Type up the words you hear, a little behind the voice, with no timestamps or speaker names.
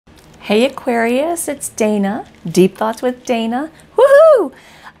Hey Aquarius, it's Dana. Deep Thoughts with Dana. Woohoo!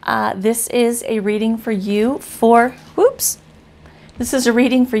 This is a reading for you for, This is a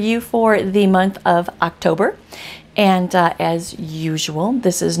reading for you for the month of October. And as usual,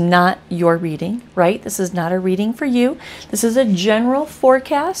 this is not your reading, right? This is not a reading for you. This is a general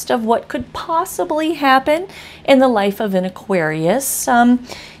forecast of what could possibly happen in the life of an Aquarius.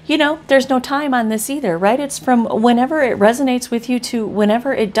 You know, there's no time on this either, right? It's from whenever it resonates with you to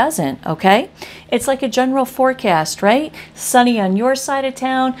whenever it doesn't, okay? It's like a general forecast, right? Sunny on your side of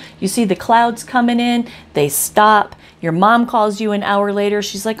town. You see the clouds coming in. They stop. Your mom calls you an hour later.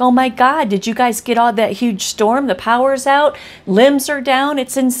 She's like, oh my God, did you guys get all that huge storm? The power's out. Limbs are down.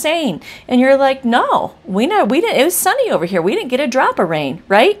 It's insane. And you're like, no, we didn't. It was sunny over here. We didn't get a drop of rain,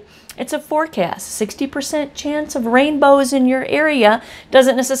 right? It's a forecast. 60% chance of rainbows in your area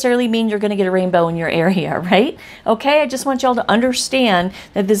doesn't necessarily mean you're going to get a rainbow in your area, right? Okay, I just want y'all to understand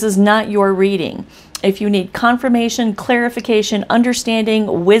that this is not your reading. If you need confirmation, clarification,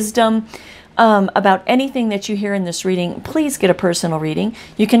 understanding, wisdom about anything that you hear in this reading, please get a personal reading.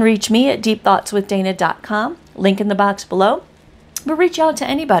 You can reach me at deepthoughtswithdana.com, link in the box below. But reach out to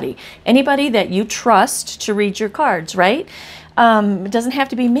anybody that you trust to read your cards, right? It doesn't have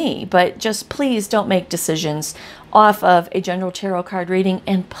to be me, but just please don't make decisions off of a general tarot card reading,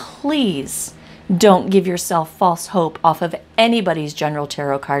 and please don't give yourself false hope off of anybody's general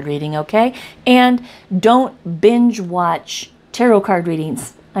tarot card reading, okay? And don't binge watch tarot card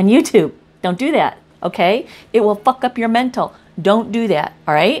readings on YouTube. Don't do that, okay? It will fuck up your mental. Don't do that,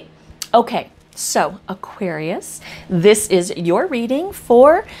 all right? Okay, so Aquarius, this is your reading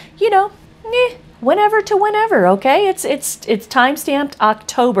for, whenever to whenever, okay? It's time-stamped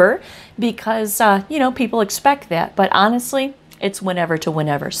October because, people expect that. But honestly, it's whenever to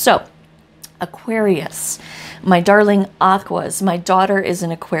whenever. So, Aquarius, my darling Aquas, my daughter is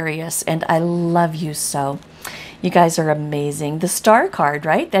an Aquarius, and I love you so. You guys are amazing. The Star card,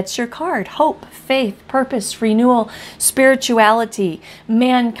 right? That's your card. Hope, faith, purpose, renewal, spirituality,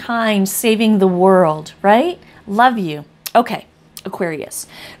 mankind, saving the world, right? Love you. Okay. Aquarius,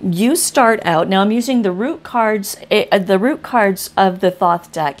 you start out, now I'm using the root cards of the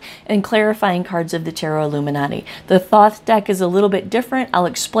Thoth deck and clarifying cards of the Tarot Illuminati. The Thoth deck is a little bit different. I'll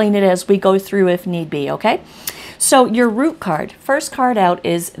explain it as we go through if need be, okay? So your root card, first card out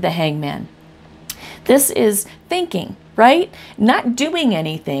is the Hangman. This is thinking, right? Not doing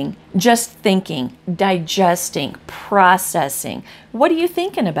anything, just thinking, digesting, processing. What are you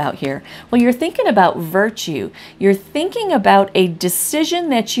thinking about here? Well, you're thinking about virtue. You're thinking about a decision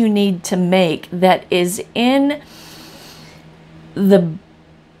that you need to make that is it's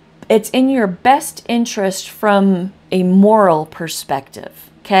in your best interest from a moral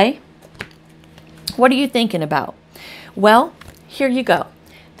perspective, okay? What are you thinking about? Well, here you go.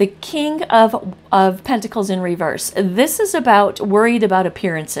 The King of Pentacles in reverse. This is worried about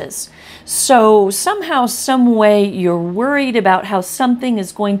appearances. So somehow, some way, you're worried about how something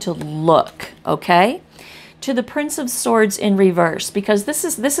is going to look, okay? To the Prince of Swords in reverse, because this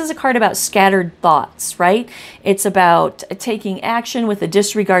is a card about scattered thoughts, right? It's about taking action with a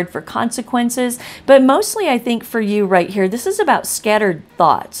disregard for consequences, but mostly I think for you right here, this is about scattered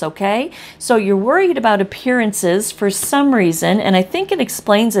thoughts, okay? So you're worried about appearances for some reason, and I think it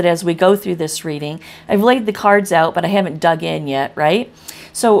explains it as we go through this reading. I've laid the cards out, but I haven't dug in yet, right?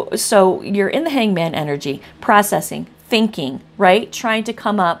 So you're in the Hangman energy, processing, thinking, right? Trying to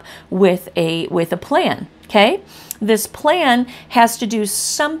come up with a plan. Okay, this plan has to do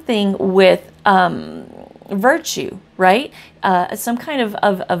something with virtue, right? Some kind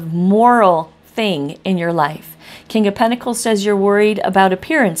of moral thing in your life. King of Pentacles says you're worried about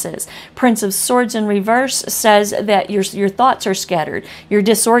appearances. Prince of Swords in reverse says that your thoughts are scattered. You're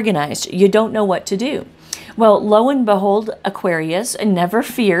disorganized. You don't know what to do. Well, lo and behold, Aquarius, never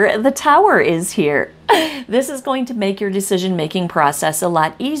fear, the Tower is here. This is going to make your decision-making process a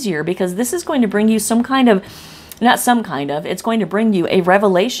lot easier because this is going to bring you it's going to bring you a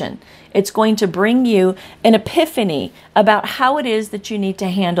revelation. It's going to bring you an epiphany about how it is that you need to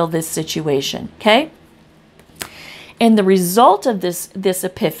handle this situation, okay? And the result of this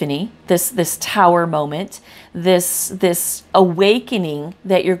epiphany, this Tower moment, this awakening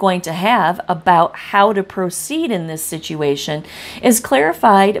that you're going to have about how to proceed in this situation is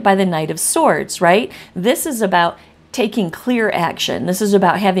clarified by the Knight of Swords, right? This is about taking clear action. This is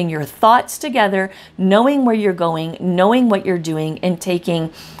about having your thoughts together, knowing where you're going, knowing what you're doing, and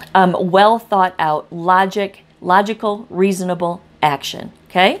taking well thought out, logical, reasonable action,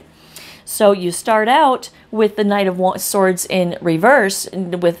 okay? So you start out with the Knight of Swords in reverse,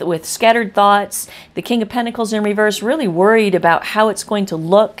 with scattered thoughts, the King of Pentacles in reverse, really worried about how it's going to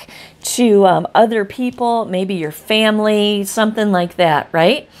look to other people, maybe your family, something like that,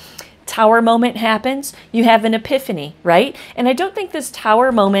 right? Tower moment happens, you have an epiphany, right? And I don't think this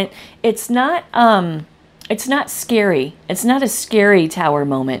tower moment, it's not scary. It's not a scary tower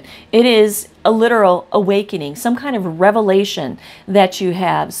moment. It is a literal awakening, some kind of revelation that you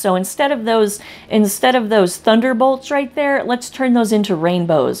have. So instead of those thunderbolts right there, let's turn those into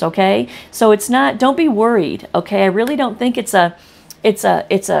rainbows, okay? So it's not, don't be worried, okay? I really don't think it's a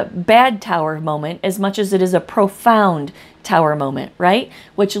bad tower moment as much as it is a profound tower moment, right?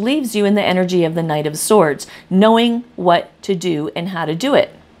 Which leaves you in the energy of the Knight of Swords, knowing what to do and how to do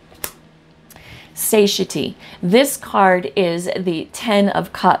it. Satiety. This card is the 10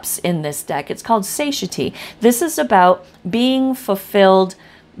 of Cups in this deck. It's called Satiety. This is about being fulfilled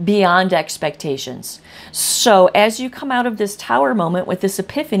beyond expectations. So as you come out of this tower moment with this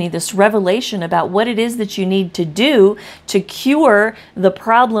epiphany, this revelation about what it is that you need to do to cure the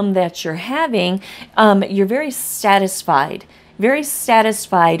problem that you're having, you're very satisfied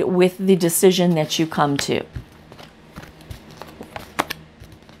with the decision that you come to.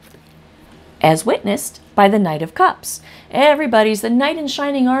 As witnessed by the Knight of Cups. Everybody's the knight in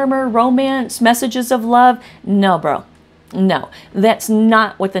shining armor, romance, messages of love. No, bro. No, that's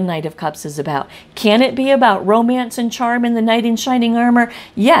not what the Knight of Cups is about. Can it be about romance and charm in the knight in shining armor?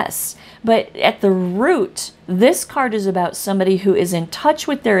 Yes, but at the root, this card is about somebody who is in touch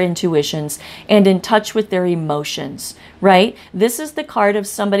with their intuitions and in touch with their emotions, right? This is the card of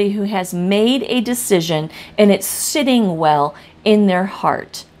somebody who has made a decision and it's sitting well in their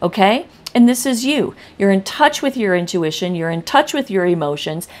heart, okay? And this is you. You're in touch with your intuition. You're in touch with your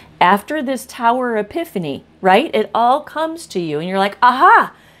emotions. After this tower epiphany, right? It all comes to you and you're like,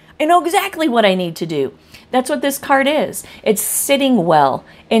 aha, I know exactly what I need to do. That's what this card is. It's sitting well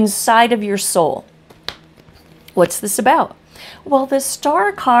inside of your soul. What's this about? Well, the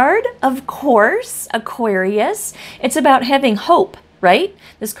Star card, of course, Aquarius, it's about having hope, right?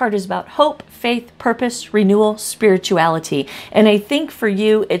 This card is about hope, faith, purpose, renewal, spirituality. And I think for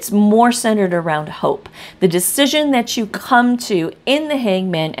you, it's more centered around hope. The decision that you come to in the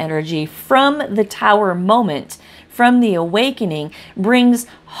Hangman energy from the tower moment, from the awakening, brings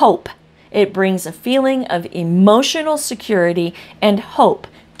hope. It brings a feeling of emotional security and hope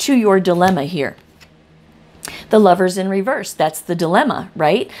to your dilemma here. The Lovers in reverse, that's the dilemma,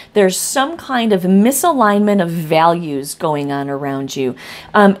 right? There's some kind of misalignment of values going on around you.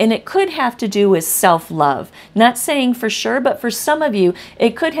 And it could have to do with self-love. Not saying for sure, but for some of you,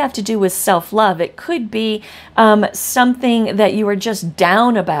 it could have to do with self-love. It could be something that you are just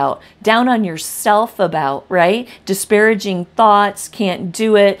down about, down on yourself about, right? Disparaging thoughts, can't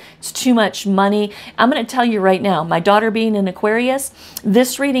do it, it's too much money. I'm going to tell you right now, my daughter being an Aquarius,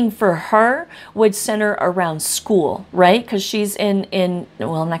 this reading for her would center around school, right? Because she's in,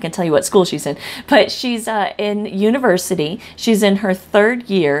 well, I'm not going to tell you what school she's in, but she's in university. She's in her 3rd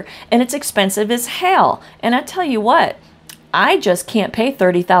year, and it's expensive as hell. And I tell you what, I just can't pay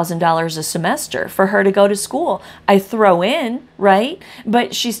 $30,000 a semester for her to go to school. I throw in, right?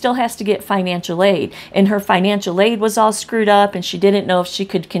 But she still has to get financial aid. And her financial aid was all screwed up and she didn't know if she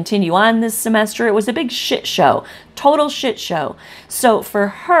could continue on this semester. It was a big shit show, total shit show. So for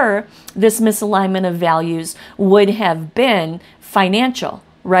her, this misalignment of values would have been financial,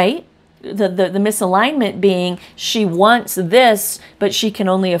 right? The misalignment being she wants this, but she can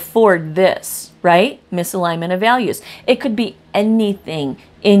only afford this, right? Misalignment of values. It could be anything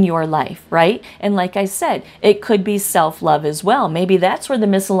in your life, right? And like I said, it could be self-love as well. Maybe that's where the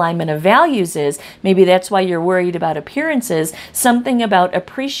misalignment of values is. Maybe that's why you're worried about appearances. Something about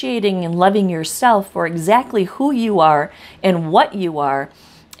appreciating and loving yourself for exactly who you are and what you are,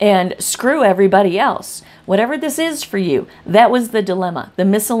 and screw everybody else. Whatever this is for you, that was the dilemma, the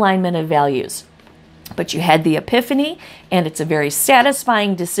misalignment of values. But you had the epiphany, and it's a very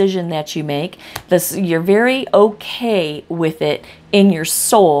satisfying decision that you make. You're very okay with it in your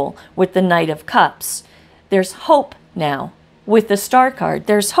soul with the Knight of Cups. There's hope now with the Star card.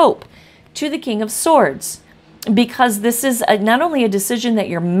 There's hope to the King of Swords, because this is not only a decision that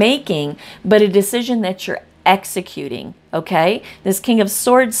you're making, but a decision that you're executing, okay? This King of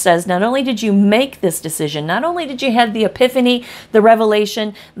Swords says, not only did you make this decision, not only did you have the epiphany, the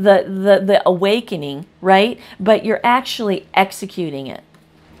revelation, the awakening, right? But you're actually executing it.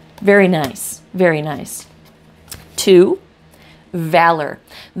 Very nice. Very nice. 2, Valor.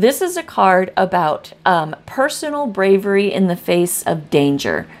 This is a card about personal bravery in the face of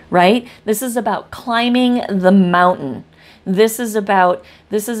danger, right? This is about climbing the mountain. This is about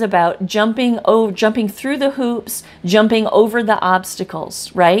jumping through the hoops, jumping over the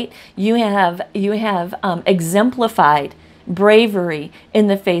obstacles, right? You have exemplified bravery in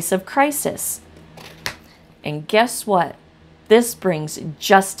the face of crisis. And guess what? This brings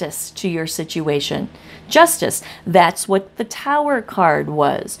justice to your situation. Justice. That's what the Tower card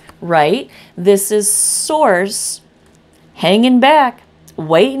was, right? This is Source hanging back,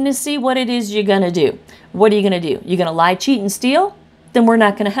 waiting to see what it is you're going to do. What are you going to do? You're going to lie, cheat, and steal? Then we're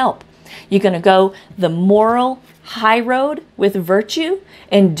not going to help. You're going to go the moral high road with virtue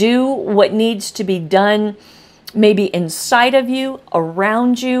and do what needs to be done, maybe inside of you,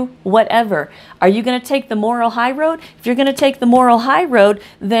 around you, whatever. Are you going to take the moral high road? If you're going to take the moral high road,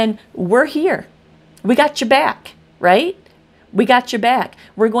 then we're here. We got your back, right? We got your back.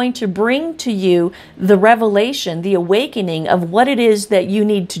 We're going to bring to you the revelation, the awakening of what it is that you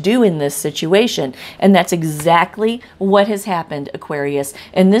need to do in this situation. And that's exactly what has happened, Aquarius.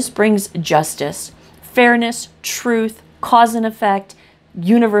 And this brings justice, fairness, truth, cause and effect,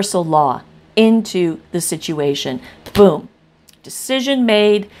 universal law into the situation. Boom. Decision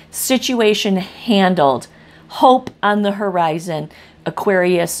made, situation handled, hope on the horizon.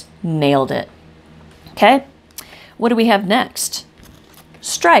 Aquarius nailed it. Okay? What do we have next?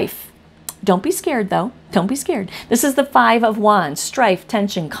 Strife. Don't be scared, though. Don't be scared. This is the Five of Wands. Strife,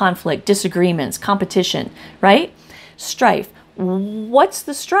 tension, conflict, disagreements, competition, right? Strife. What's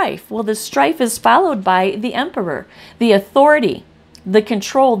the strife? Well, the strife is followed by the Emperor, the authority, the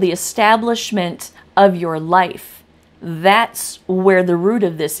control, the establishment of your life. That's where the root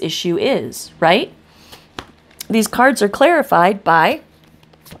of this issue is, right? These cards are clarified by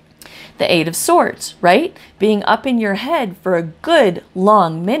the Eight of Swords, right? Being up in your head for a good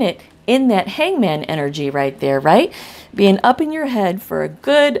long minute in that Hangman energy right there, right? Being up in your head for a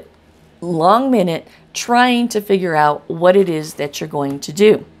good long minute trying to figure out what it is that you're going to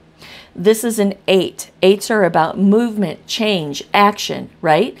do. This is an 8. 8s are about movement, change, action,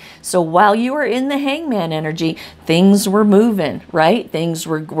 right? So while you were in the Hangman energy, things were moving, right? Things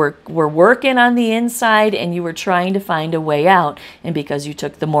were working on the inside and you were trying to find a way out. And because you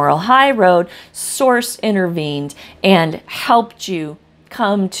took the moral high road, Source intervened and helped you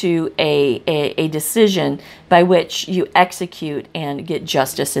come to a decision by which you execute and get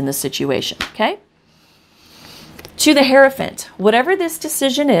justice in the situation, okay? To the Hierophant, whatever this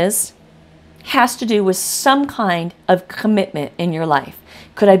decision is, has to do with some kind of commitment in your life.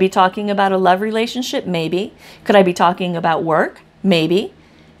 Could I be talking about a love relationship? Maybe. Could I be talking about work? Maybe.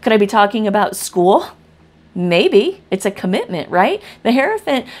 Could I be talking about school? Maybe. It's a commitment, right? The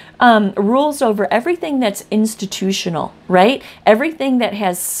Hierophant rules over everything that's institutional, right? Everything that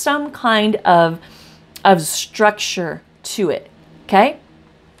has some kind of structure to it, okay?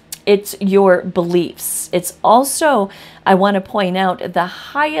 It's your beliefs. It's also, I want to point out, the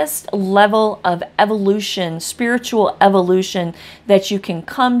highest level of evolution, spiritual evolution that you can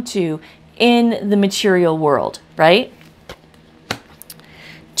come to in the material world, right?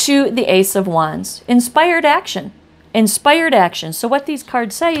 To the Ace of Wands, inspired action. Inspired action. So what these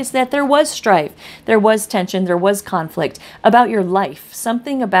cards say is that there was strife, there was tension, there was conflict about your life,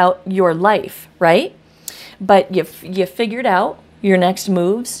 something about your life, right? But you figured out your next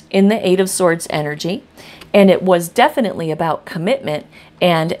moves in the Eight of Swords energy, and it was definitely about commitment,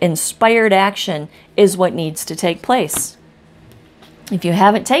 and inspired action is what needs to take place. If you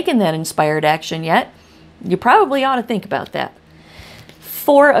haven't taken that inspired action yet, you probably ought to think about that.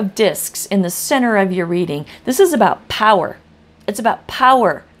 Four of Discs in the center of your reading. This is about power. It's about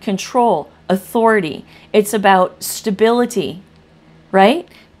power, control, authority. It's about stability, right?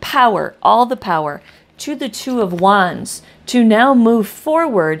 Power, all the power. To the Two of Wands, to now move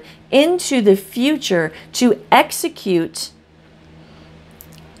forward into the future to execute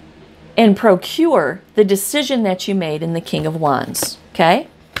and procure the decision that you made in the King of Wands, okay?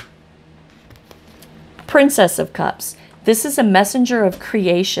 Princess of Cups. This is a messenger of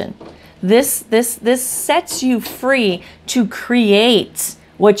creation. This sets you free to create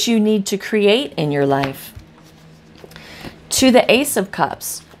what you need to create in your life. To the Ace of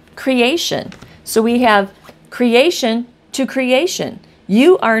Cups, creation. So we have creation to creation.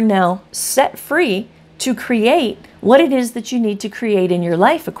 You are now set free to create what it is that you need to create in your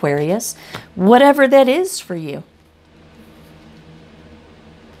life, Aquarius, whatever that is for you.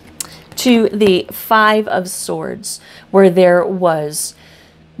 To the Five of Swords, where there was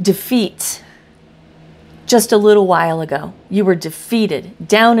defeat just a little while ago. You were defeated,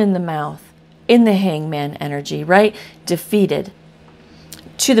 down in the mouth, in the Hangman energy, right? Defeated.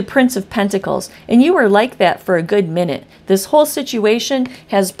 to the Prince of Pentacles. And you were like that for a good minute. This whole situation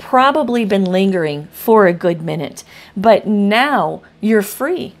has probably been lingering for a good minute. But now you're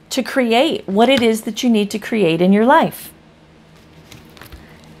free to create what it is that you need to create in your life.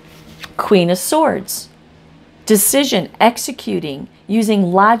 Queen of Swords. Decision, executing, using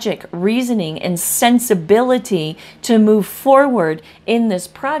logic, reasoning, and sensibility to move forward in this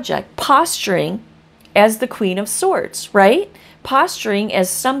project. Posturing as the Queen of Swords, right? Posturing as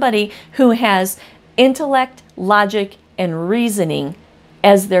somebody who has intellect, logic, and reasoning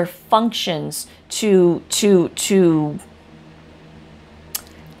as their functions to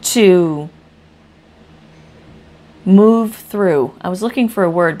move through. I was looking for a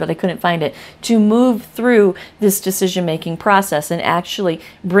word, but I couldn't find it. To move through this decision-making process and actually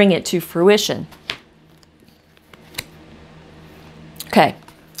bring it to fruition. Okay.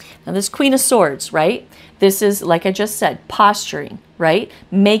 Now this Queen of Swords, right? This is, like I just said, posturing, right?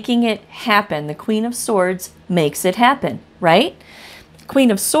 Making it happen. The Queen of Swords makes it happen, right?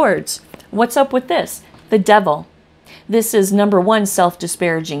 Queen of Swords, what's up with this? The Devil. This is number one,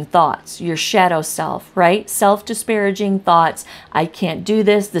 self-disparaging thoughts, your shadow self, right? Self-disparaging thoughts. I can't do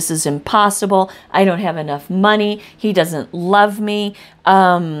this. This is impossible. I don't have enough money. He doesn't love me.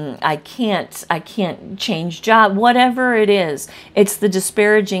 I can't change job, whatever it is. It's the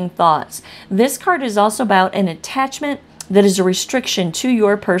disparaging thoughts. This card is also about an attachment that is a restriction to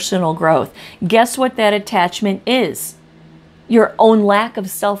your personal growth. Guess what that attachment is? Your own lack of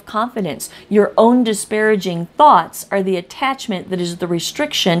self-confidence, your own disparaging thoughts are the attachment that is the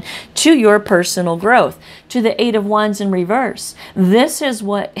restriction to your personal growth. To the Eight of Wands in reverse. This is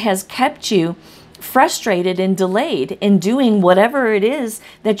what has kept you frustrated and delayed in doing whatever it is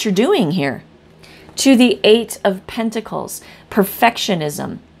that you're doing here. To the Eight of Pentacles,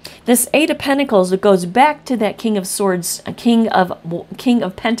 perfectionism. This Eight of Pentacles, it goes back to that King of Swords, King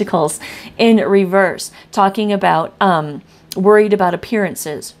of Pentacles in reverse, talking about worried about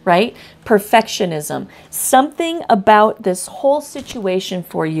appearances, right? Perfectionism. Something about this whole situation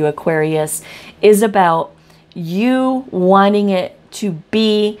for you, Aquarius, is about you wanting it to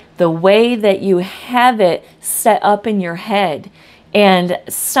be the way that you have it set up in your head. And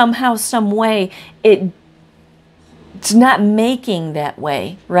somehow, some way, it's not making that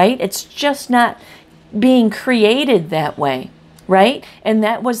way, right? It's just not being created that way. Right? And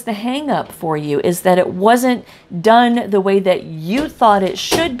that was the hang up for you, is that it wasn't done the way that you thought it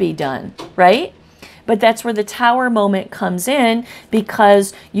should be done, right? But that's where the Tower moment comes in,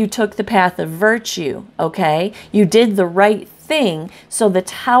 because you took the path of virtue, okay? You did the right thing. So the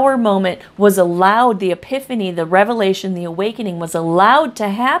Tower moment was allowed, the epiphany, the revelation, the awakening was allowed to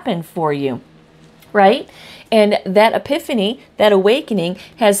happen for you, right? And that epiphany, that awakening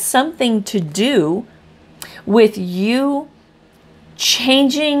has something to do with you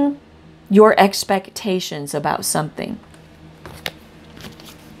changing your expectations about something.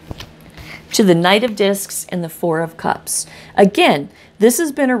 To the Knight of Discs and the Four of Cups. Again, this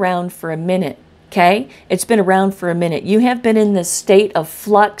has been around for a minute, okay? It's been around for a minute. You have been in this state of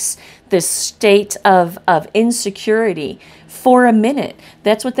flux, this state of insecurity for a minute.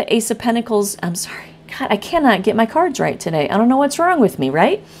 That's what the Ace of Pentacles, I'm sorry, God, I cannot get my cards right today. I don't know what's wrong with me,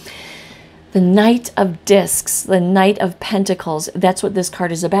 right? The Knight of Discs, the Knight of Pentacles, that's what this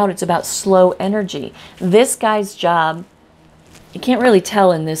card is about. It's about slow energy. This guy's job, you can't really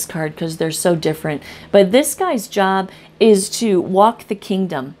tell in this card because they're so different, but this guy's job is to walk the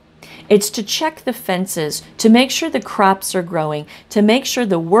kingdom. It's to check the fences, to make sure the crops are growing, to make sure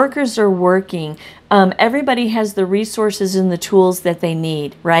the workers are working. Everybody has the resources and the tools that they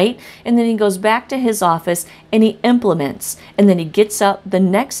need, right? And then he goes back to his office and he implements. And then he gets up the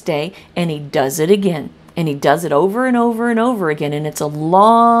next day and he does it again. And he does it over and over and over again. And it's a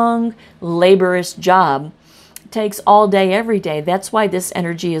long, laborious job. It takes all day, every day. That's why this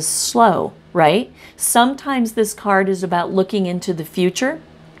energy is slow, right? Sometimes this card is about looking into the future,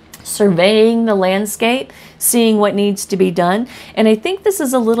 surveying the landscape, seeing what needs to be done. And I think this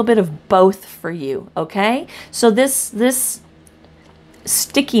is a little bit of both for you, okay? So this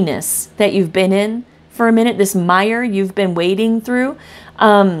stickiness that you've been in for a minute, this mire you've been wading through,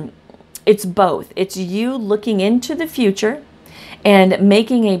 it's both. It's you looking into the future and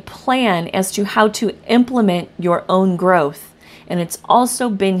making a plan as to how to implement your own growth. And it's also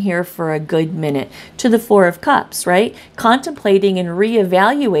been here for a good minute. To the Four of Cups, right? Contemplating and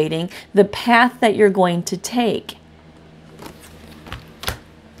reevaluating the path that you're going to take.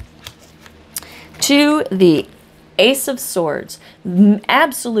 To the Ace of Swords,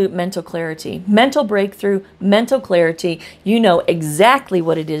 absolute mental clarity, mental breakthrough, mental clarity. You know exactly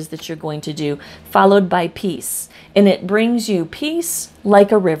what it is that you're going to do, followed by peace. And it brings you peace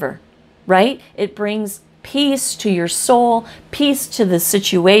like a river, right? It brings peace to your soul, peace to the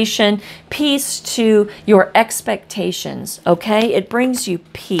situation, peace to your expectations, okay? It brings you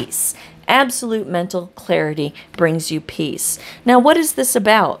peace. Absolute mental clarity brings you peace. Now, what is this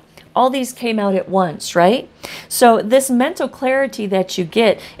about? All these came out at once, right? So this mental clarity that you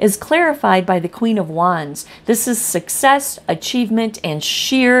get is clarified by the Queen of Wands. This is success, achievement, and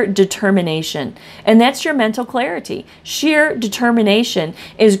sheer determination. And that's your mental clarity. Sheer determination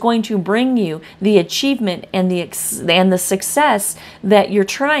is going to bring you the achievement and the success that you're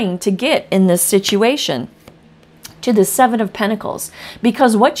trying to get in this situation. To the Seven of Pentacles,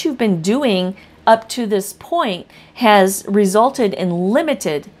 because what you've been doing up to this point has resulted in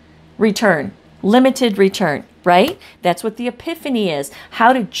limited return, right? That's what the epiphany is.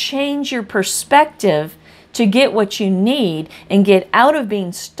 How to change your perspective to get what you need and get out of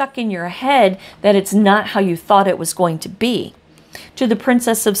being stuck in your head that it's not how you thought it was going to be. To the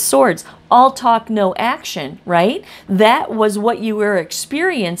Princess of Swords, all talk, no action, right? That was what you were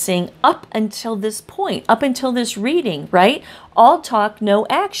experiencing up until this point, up until this reading, right? All talk, no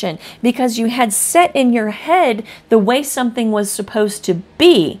action, because you had set in your head the way something was supposed to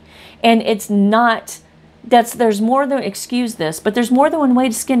be. And it's not, there's more than, excuse this, but there's more than one way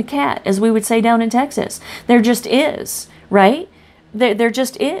to skin a cat, as we would say down in Texas. There just is, right? There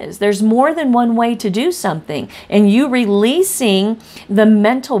just is. There's more than one way to do something. And you releasing the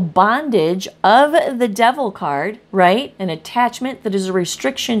mental bondage of the Devil card, right? An attachment that is a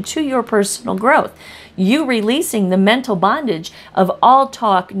restriction to your personal growth. You releasing the mental bondage of all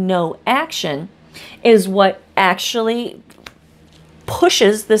talk, no action is what actually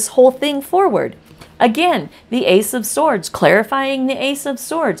pushes this whole thing forward. Again, the Ace of Swords, clarifying the Ace of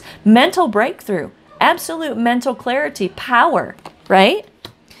Swords, mental breakthrough, absolute mental clarity, power, right?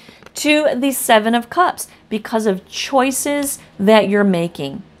 To the Seven of Cups, because of choices that you're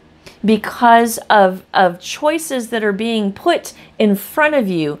making, because of choices that are being put in front of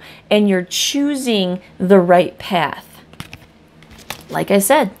you, and you're choosing the right path. Like I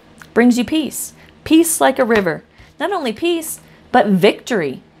said, brings you peace. Peace like a river. Not only peace, but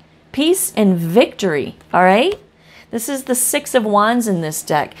victory. Peace and victory, all right? This is the Six of Wands in this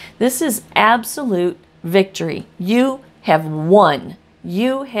deck. This is absolute victory. You have won.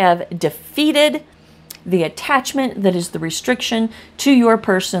 You have defeated the attachment that is the restriction to your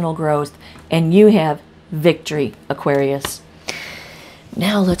personal growth, and you have victory, Aquarius.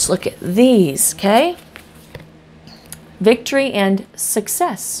 Now let's look at these, okay? Victory and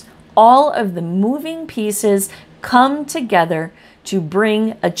success. All of the moving pieces come together to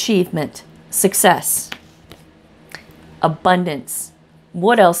bring achievement, success, abundance.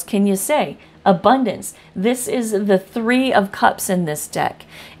 What else can you say? Abundance. This is the Three of Cups in this deck.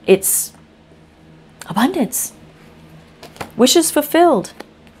 It's abundance. Wishes fulfilled.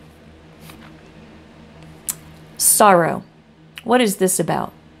 Sorrow. What is this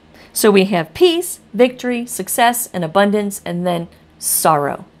about? So we have peace, victory, success, and abundance, and then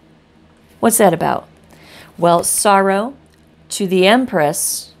sorrow. What's that about? Well, sorrow to the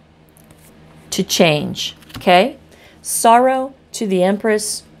Empress to change, okay? Sorrow to the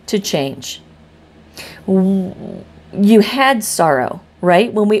Empress to change. You had sorrow,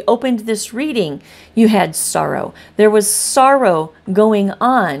 right? When we opened this reading, you had sorrow. There was sorrow going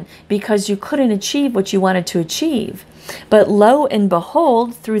on because you couldn't achieve what you wanted to achieve. But lo and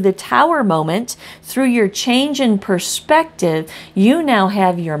behold, through the Tower moment, through your change in perspective, you now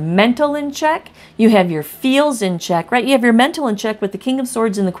have your mental in check, you have your feels in check, right? You have your mental in check with the King of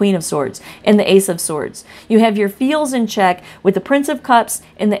Swords and the Queen of Swords and the Ace of Swords. You have your feels in check with the Prince of Cups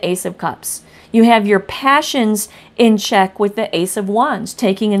and the Ace of Cups. You have your passions in check with the Ace of Wands,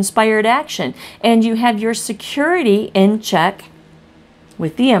 taking inspired action. And you have your security in check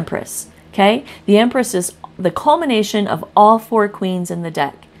with the Empress, okay? The Empress is the culmination of all four queens in the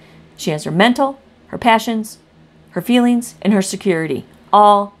deck. She has her mental, her passions, her feelings, and her security,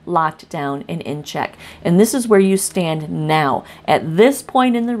 all locked down and in check. And this is where you stand now. At this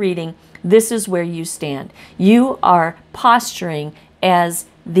point in the reading, this is where you stand. You are posturing as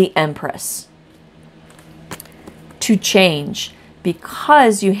the Empress to change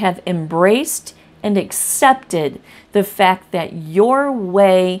because you have embraced and accepted the fact that your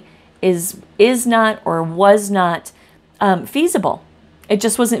way is not or was not feasible. It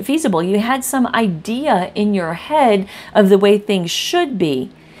just wasn't feasible. You had some idea in your head of the way things should be,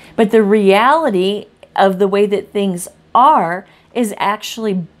 but the reality of the way that things are is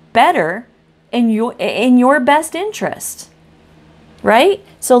actually better in your best interest. Right?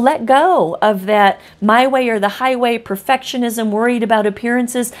 So let go of that my way or the highway perfectionism, worried about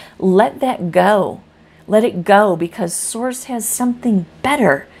appearances. Let that go. Let it go, because Source has something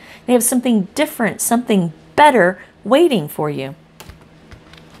better. They have something different, something better waiting for you.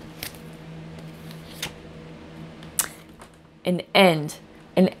 An end,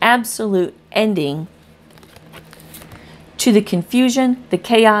 an absolute ending to the confusion, the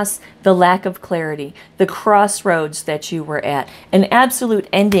chaos, the lack of clarity, the crossroads that you were at. An absolute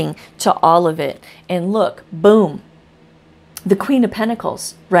ending to all of it. And look, boom, the Queen of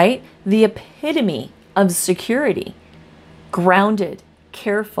Pentacles, right? The epitome of security. Grounded,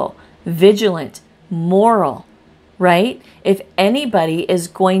 careful, vigilant, moral, right? If anybody is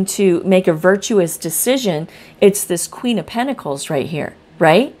going to make a virtuous decision, it's this Queen of Pentacles right here,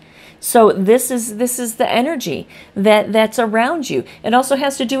 right? So this is the energy that's around you. It also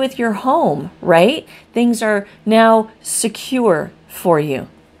has to do with your home, right? Things are now secure for you.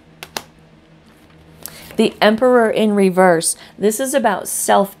 The Emperor in reverse. This is about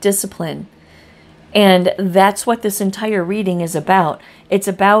self-discipline. And that's what this entire reading is about. It's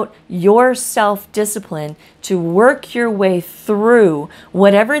about your self-discipline to work your way through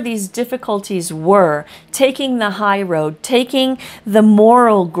whatever these difficulties were, taking the high road, taking the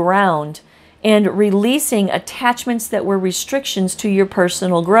moral ground, and releasing attachments that were restrictions to your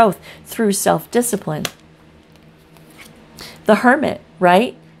personal growth through self-discipline. The Hermit,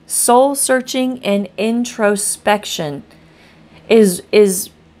 right? Soul searching and introspection is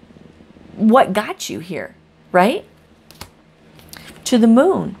what got you here, right? To the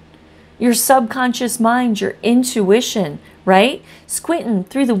Moon, your subconscious mind, your intuition, right? Squinting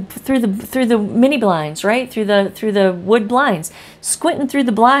through the mini blinds, right? Through the wood blinds, squinting through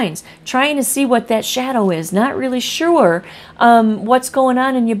the blinds, trying to see what that shadow is. Not really sure what's going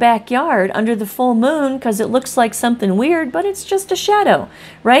on in your backyard under the full moon, because it looks like something weird, but it's just a shadow,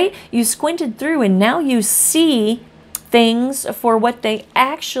 right? You squinted through, and now you see things for what they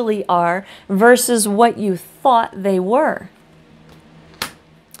actually are versus what you thought they were.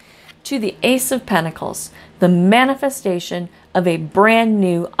 To the Ace of Pentacles, the manifestation of a brand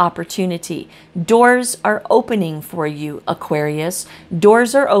new opportunity. Doors are opening for you, Aquarius.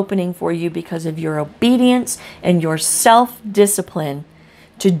 Doors are opening for you because of your obedience and your self-discipline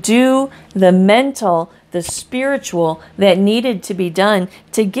to do the mental, the spiritual that needed to be done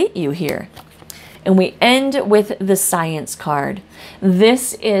to get you here. And we end with the Science card.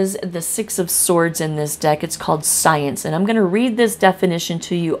 This is the Six of Swords in this deck. It's called Science. And I'm going to read this definition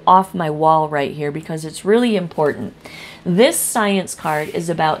to you off my wall right here because it's really important. This Science card is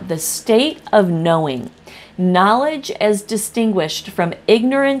about the state of knowing. Knowledge as distinguished from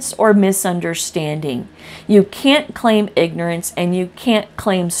ignorance or misunderstanding. You can't claim ignorance and you can't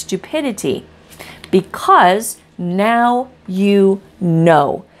claim stupidity because now you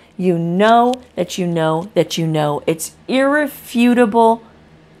know. You know that you know that you know. It's irrefutable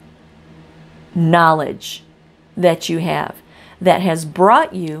knowledge that you have that has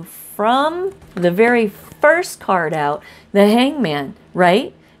brought you from the very first card out, the Hangman,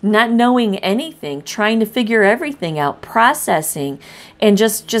 right? Not knowing anything, trying to figure everything out, processing, and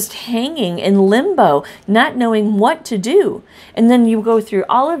just hanging in limbo, not knowing what to do. And then you go through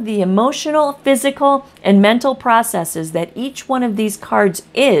all of the emotional, physical, and mental processes that each one of these cards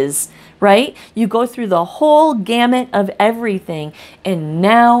is, right? You go through the whole gamut of everything, and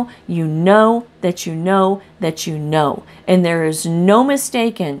now you know that you know that you know. And there is no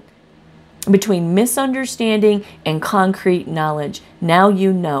mistaken between misunderstanding and concrete knowledge. Now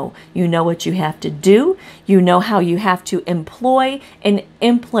you know. You know what you have to do. You know how you have to employ and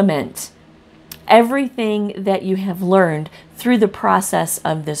implement everything that you have learned through the process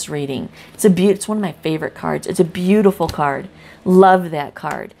of this reading. It's one of my favorite cards. It's a beautiful card. Love that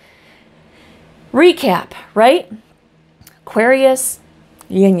card. Recap, right? Aquarius,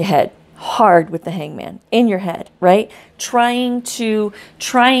 you in your head. Hard with the Hangman in your head, right? Trying to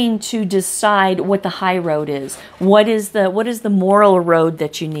decide what the high road is. What is the moral road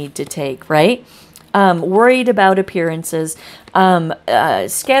that you need to take, right? Worried about appearances,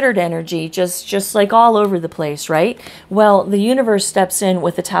 scattered energy, just like all over the place, right? Well, the universe steps in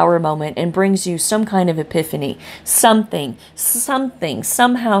with a tower moment and brings you some kind of epiphany. Something,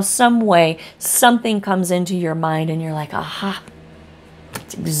 somehow, some way, something comes into your mind and you're like, aha.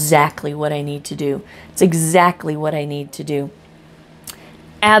 It's exactly what I need to do. It's exactly what I need to do.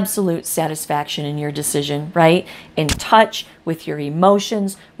 Absolute satisfaction in your decision, right? In touch with your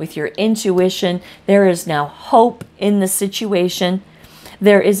emotions, with your intuition. There is now hope in the situation.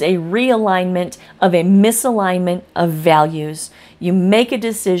 There is a realignment of a misalignment of values. You make a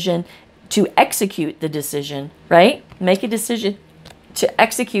decision to execute the decision, right? Make a decision to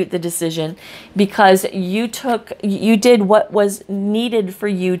execute the decision because you did what was needed for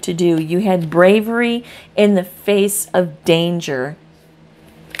you to do. You had bravery in the face of danger.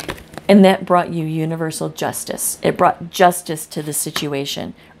 And that brought you universal justice. It brought justice to the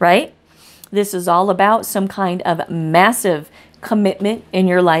situation, right? This is all about some kind of massive commitment in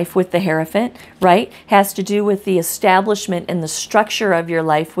your life with the Hierophant, right? Has to do with the establishment and the structure of your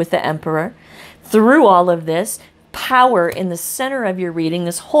life with the Emperor. Through all of this, power in the center of your reading.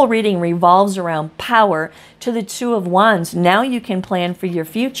 This whole reading revolves around power to the Two of Wands. Now you can plan for your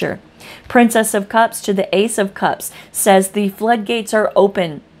future. Princess of Cups to the Ace of Cups says the floodgates are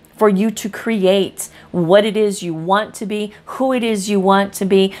open for you to create what it is you want to be, who it is you want to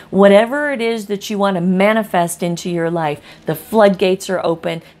be, whatever it is that you want to manifest into your life. The floodgates are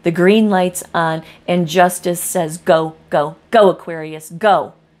open, the green light's on, and justice says go, go, go, Aquarius,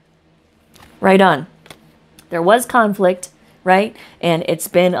 go. Right on. There was conflict, right? And it's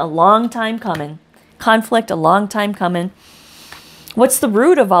been a long time coming. Conflict, a long time coming. What's the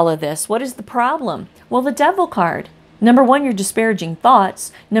root of all of this? What is the problem? Well, the Devil card. Number one, your disparaging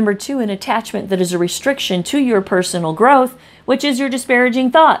thoughts. Number two, an attachment that is a restriction to your personal growth, which is your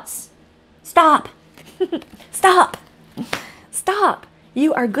disparaging thoughts. Stop. Stop. Stop.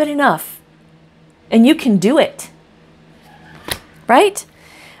 You are good enough. And you can do it. Right?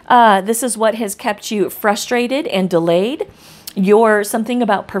 This is what has kept you frustrated and delayed. You're something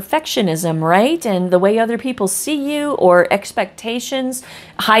about perfectionism, right? And the way other people see you, or expectations,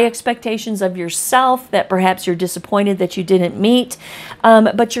 high expectations of yourself that perhaps you're disappointed that you didn't meet.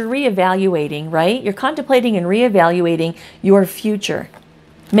 But you're reevaluating, right? You're contemplating and reevaluating your future.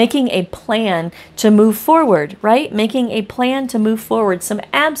 Making a plan to move forward, right? Making a plan to move forward. Some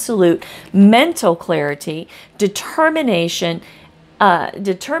absolute mental clarity, determination,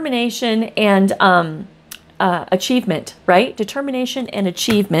 and achievement, right? Determination and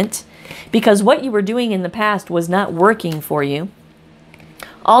achievement, because what you were doing in the past was not working for you.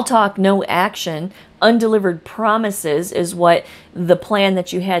 All talk, no action. Undelivered promises is what the plan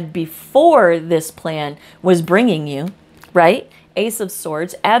that you had before this plan was bringing you, right? Ace of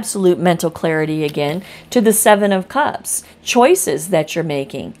Swords, absolute mental clarity again, to the Seven of Cups. Choices that you're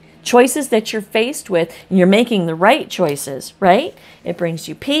making. Choices that you're faced with, and you're making the right choices, right? It brings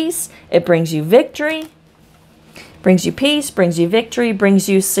you peace. It brings you victory. Brings you peace, brings you victory, brings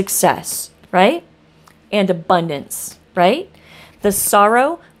you success, right? And abundance, right? The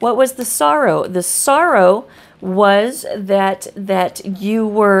sorrow, what was the sorrow? The sorrow was that you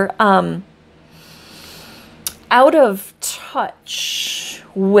were out of touch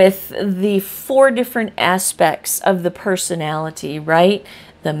with the 4 different aspects of the personality, right?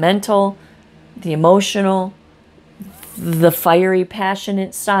 The mental, the emotional, the fiery,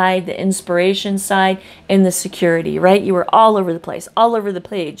 passionate side, the inspiration side, and the security, right? You were all over the place, all over the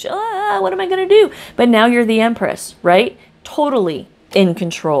page. What am I going to do? But now you're the Empress, right? Totally in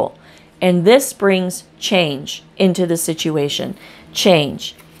control. And this brings change into the situation.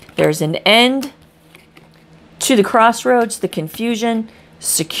 Change. There's an end to the crossroads, the confusion.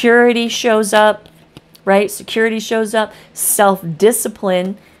 Security shows up, right? Security shows up.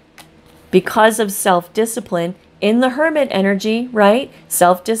 Self-discipline. Because of self-discipline, in the Hermit energy, right?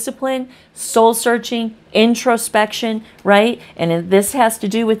 Self-discipline, soul-searching, introspection, right? And this has to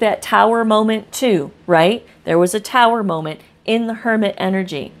do with that Tower moment too, right? There was a Tower moment in the Hermit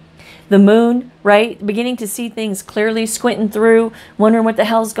energy. The Moon, right? Beginning to see things clearly, squinting through, wondering what the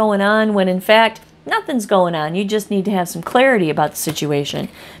hell's going on, when in fact, nothing's going on. You just need to have some clarity about the situation.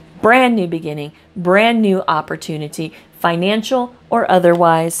 Brand new beginning, brand new opportunity, financial or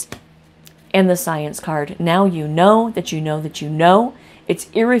otherwise. And the Science card. Now you know that you know that you know. It's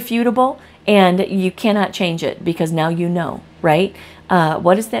irrefutable and you cannot change it because now you know, right?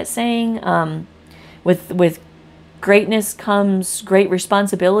 What is that saying? With greatness comes great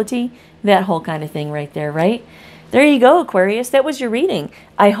responsibility. That whole kind of thing right there, right? There you go, Aquarius. That was your reading.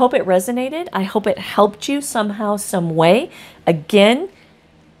 I hope it resonated. I hope it helped you somehow, some way. Again,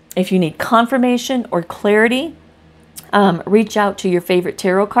 if you need confirmation or clarity, reach out to your favorite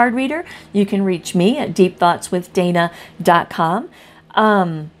tarot card reader. You can reach me at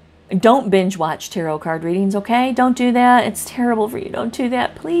deepthoughtswithdana.com. Don't binge watch tarot card readings, okay? Don't do that. It's terrible for you. Don't do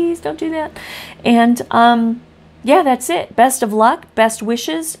that. Please don't do that. And yeah, that's it. Best of luck, best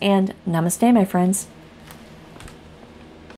wishes, and namaste, my friends.